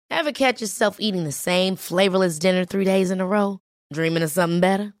Ever catch yourself eating the same flavorless dinner 3 days in a row? Dreaming of something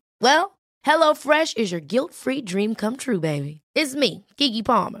better? Well, HelloFresh is your guilt-free dream come true, baby. It's me, Keke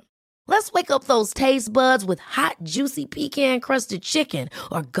Palmer. Let's wake up those taste buds with hot, juicy pecan-crusted chicken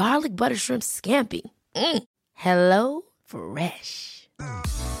or garlic butter shrimp scampi. Hello Fresh.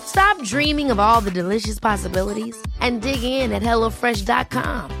 Stop dreaming of all the delicious possibilities and dig in at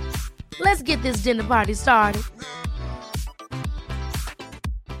HelloFresh.com. Let's get this dinner party started.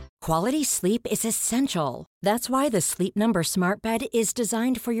 Quality sleep is essential. That's why the Sleep Number Smart Bed is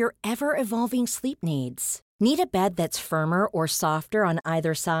designed for your ever-evolving sleep needs. Need a bed that's firmer or softer on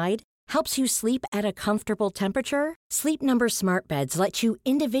either side? Helps you sleep at a comfortable temperature? Sleep Number Smart Beds let you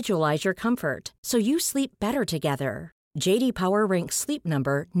individualize your comfort, so you sleep better together. J.D. Power ranks Sleep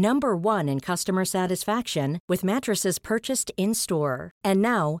Number number 1 in customer satisfaction with mattresses purchased in-store. And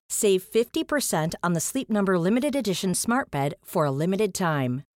now, save 50% on the Sleep Number Limited Edition Smart Bed for a limited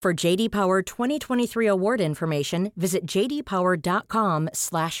time. For J.D. Power 2023 award information, visit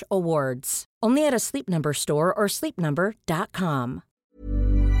jdpower.com/awards. Only at a Sleep Number store or sleepnumber.com.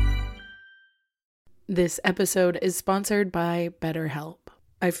 This episode is sponsored by BetterHelp.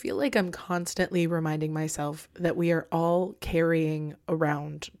 I feel like I'm constantly reminding myself that we are all carrying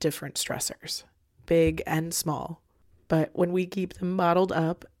around different stressors, big and small. But when we keep them bottled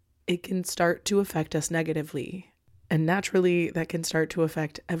up, it can start to affect us negatively. And naturally, that can start to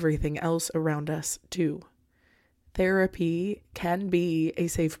affect everything else around us too. Therapy can be a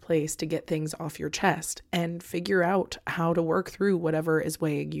safe place to get things off your chest and figure out how to work through whatever is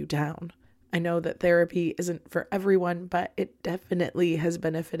weighing you down. I know that therapy isn't for everyone, but it definitely has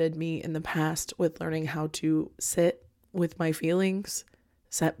benefited me in the past with learning how to sit with my feelings,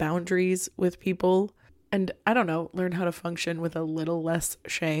 set boundaries with people, and learn how to function with a little less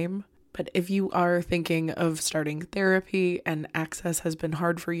shame. But if you are thinking of starting therapy and access has been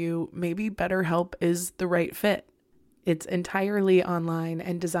hard for you, maybe BetterHelp is the right fit. It's entirely online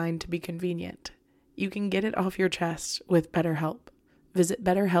and designed to be convenient. You can get it off your chest with BetterHelp. Visit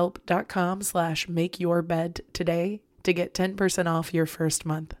BetterHelp.com/makeyourbed today to get 10% off your first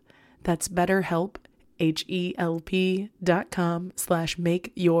month. That's BetterHelp,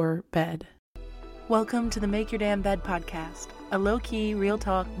 HELP.com/makeyourbed. Welcome to the Make Your Damn Bed podcast, a low-key,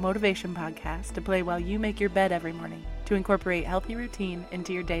 real-talk motivation podcast to play while you make your bed every morning to incorporate healthy routine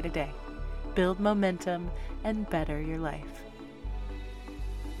into your day-to-day, build momentum, and better your life.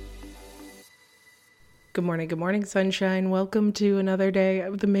 Good morning, sunshine. Welcome to another day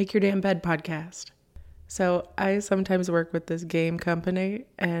of the Make Your Damn Bed podcast. So I sometimes work with this game company,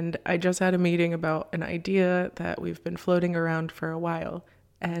 and I just had a meeting about an idea that we've been floating around for a while.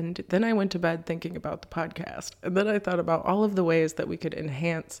 And then I went to bed thinking about the podcast. And then I thought about all of the ways that we could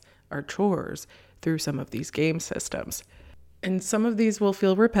enhance our chores through some of these game systems. And some of these will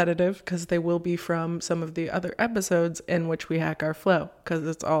feel repetitive because they will be from some of the other episodes in which we hack our flow, because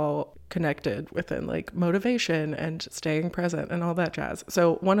it's all connected within like motivation and staying present and all that jazz.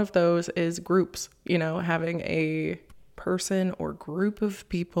 So one of those is groups, having a person or group of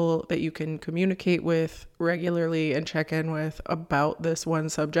people that you can communicate with regularly and check in with about this one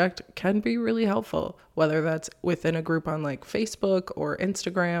subject can be really helpful, whether that's within a group on like Facebook or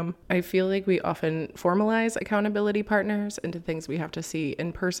Instagram. I feel like we often formalize accountability partners into things we have to see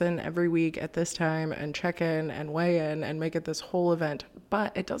in person every week at this time and check in and weigh in and make it this whole event,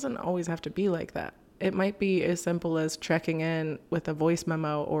 but it doesn't always have to be like that. It might be as simple as checking in with a voice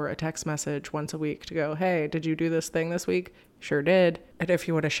memo or a text message once a week to go, hey, did you do this thing this week? Sure did. And if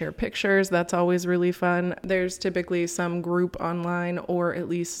you want to share pictures, that's always really fun. There's typically some group online or at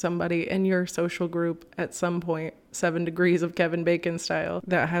least somebody in your social group at some point, 7 degrees of Kevin Bacon style,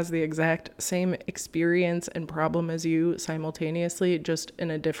 that has the exact same experience and problem as you simultaneously, just in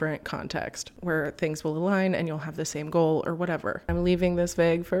a different context where things will align and you'll have the same goal or whatever. I'm leaving this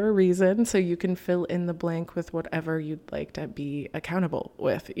vague for a reason so you can fill in the blank with whatever you'd like to be accountable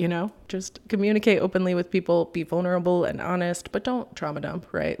with, Just communicate openly with people, be vulnerable and honest, but don't trauma dump,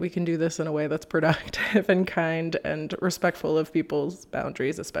 right? We can do this in a way that's productive and kind and respectful of people's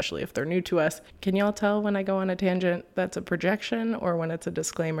boundaries, especially if they're new to us. Can y'all tell when I go on a tangent that's a projection or when it's a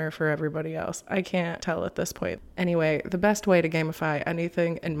disclaimer for everybody else? I can't tell at this point. Anyway, the best way to gamify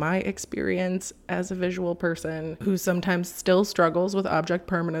anything, in my experience as a visual person who sometimes still struggles with object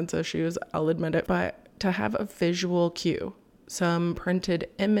permanence issues, I'll admit it, but to have a visual cue. Some printed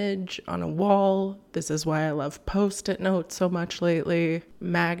image on a wall. This is why I love Post-it notes so much lately.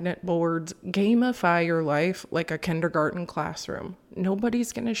 Magnet boards. Gamify your life like a kindergarten classroom.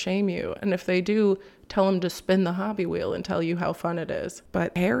 Nobody's going to shame you. And if they do, tell them to spin the hobby wheel and tell you how fun it is.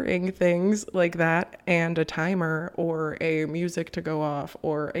 But pairing things like that and a timer or a music to go off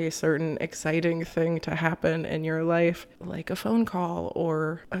or a certain exciting thing to happen in your life, like a phone call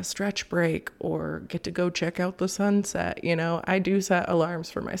or a stretch break or get to go check out the sunset. You know, I do set alarms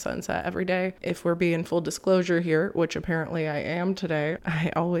for my sunset every day. If we're being full disclosure here, which apparently I am today,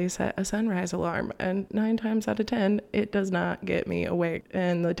 I always set a sunrise alarm, and 9 times out of 10, it does not get me awake.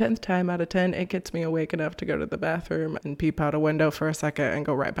 And the 10th time out of 10, it gets me awake enough to go to the bathroom and peep out a window for a second and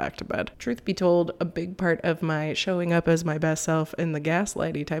go right back to bed. Truth be told, a big part of my showing up as my best self in the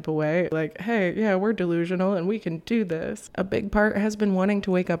gaslighty type of way, like, hey, yeah, we're delusional and we can do this. A big part has been wanting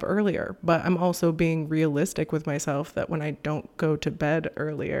to wake up earlier, but I'm also being realistic with myself that when I don't go to bed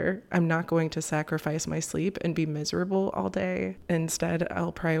earlier, I'm not going to sacrifice my sleep and be miserable all day. Instead,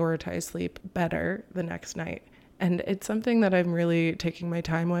 I'll prioritize sleep better the next night. And it's something that I'm really taking my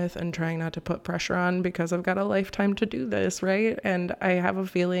time with and trying not to put pressure on because I've got a lifetime to do this, right? And I have a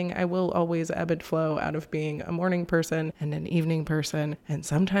feeling I will always ebb and flow out of being a morning person and an evening person. And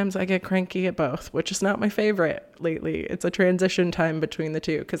sometimes I get cranky at both, which is not my favorite lately. It's a transition time between the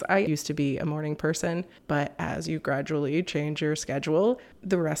two because I used to be a morning person, but as you gradually change your schedule,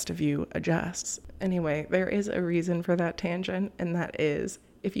 the rest of you adjusts. Anyway, there is a reason for that tangent, and that is,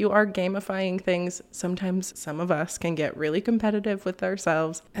 if you are gamifying things, sometimes some of us can get really competitive with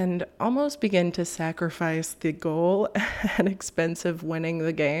ourselves and almost begin to sacrifice the goal at expense of winning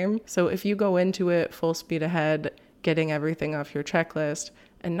the game. So if you go into it full speed ahead, getting everything off your checklist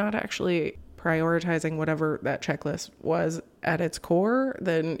and not actually prioritizing whatever that checklist was at its core,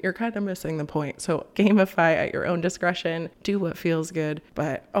 then you're kind of missing the point. So gamify at your own discretion, do what feels good,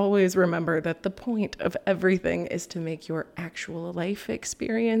 but always remember that the point of everything is to make your actual life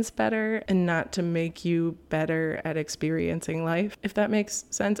experience better and not to make you better at experiencing life, if that makes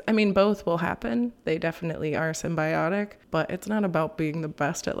sense. I mean, both will happen. They definitely are symbiotic, but it's not about being the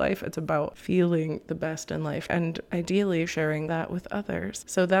best at life. It's about feeling the best in life and ideally sharing that with others.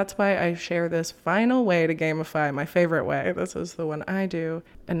 So that's why I share this final way to gamify, my favorite way. This is the one I do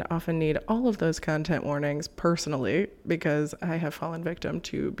and often need all of those content warnings personally because I have fallen victim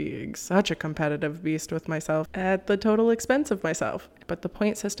to being such a competitive beast with myself at the total expense of myself. But the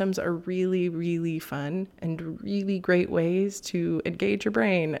point systems are really, really fun and really great ways to engage your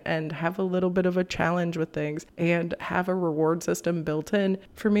brain and have a little bit of a challenge with things and have a reward system built in.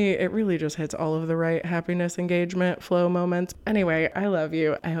 For me, it really just hits all of the right happiness, engagement, flow moments. Anyway, I love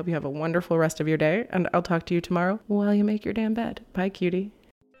you. I hope you have a wonderful rest of your day, and I'll talk to you tomorrow while you make your damn bed. Bye, cutie.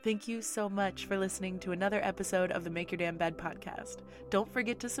 Thank you so much for listening to another episode of the Make Your Damn Bed podcast. Don't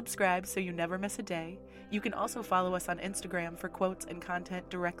forget to subscribe so you never miss a day. You can also follow us on Instagram for quotes and content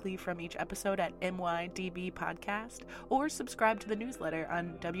directly from each episode at MYDB Podcast, or subscribe to the newsletter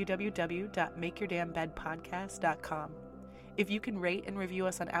on www.makeyourdamnbedpodcast.com. If you can rate and review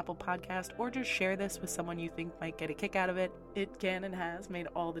us on Apple Podcast or just share this with someone you think might get a kick out of it, it can and has made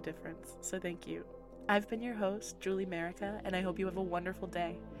all the difference. So thank you. I've been your host, Julie Merica, and I hope you have a wonderful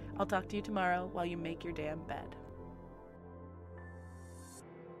day. I'll talk to you tomorrow while you make your damn bed.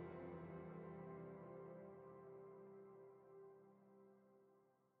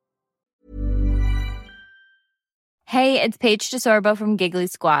 Hey, it's Paige DeSorbo from Giggly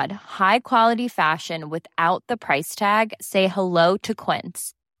Squad. High quality fashion without the price tag. Say hello to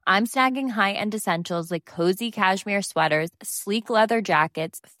Quince. I'm snagging high-end essentials like cozy cashmere sweaters, sleek leather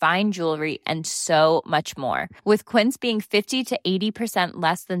jackets, fine jewelry, and so much more. With Quince being 50 to 80%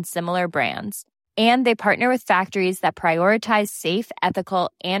 less than similar brands. And they partner with factories that prioritize safe,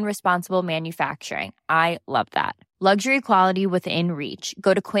 ethical, and responsible manufacturing. I love that. Luxury quality within reach.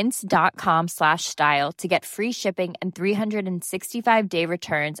 Go to quince.com/style to get free shipping and 365-day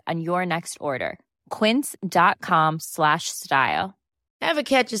returns on your next order. Quince.com/style. Ever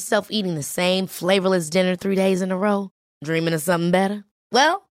catch yourself eating the same flavorless dinner 3 days in a row? Dreaming of something better?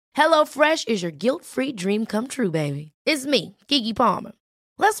 Well, HelloFresh is your guilt-free dream come true, baby. It's me, Keke Palmer.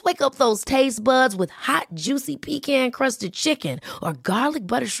 Let's wake up those taste buds with hot, juicy pecan-crusted chicken or garlic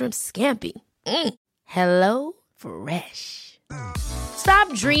butter shrimp scampi. HelloFresh.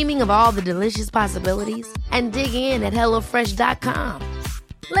 Stop dreaming of all the delicious possibilities and dig in at HelloFresh.com.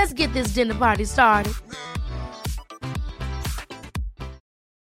 Let's get this dinner party started.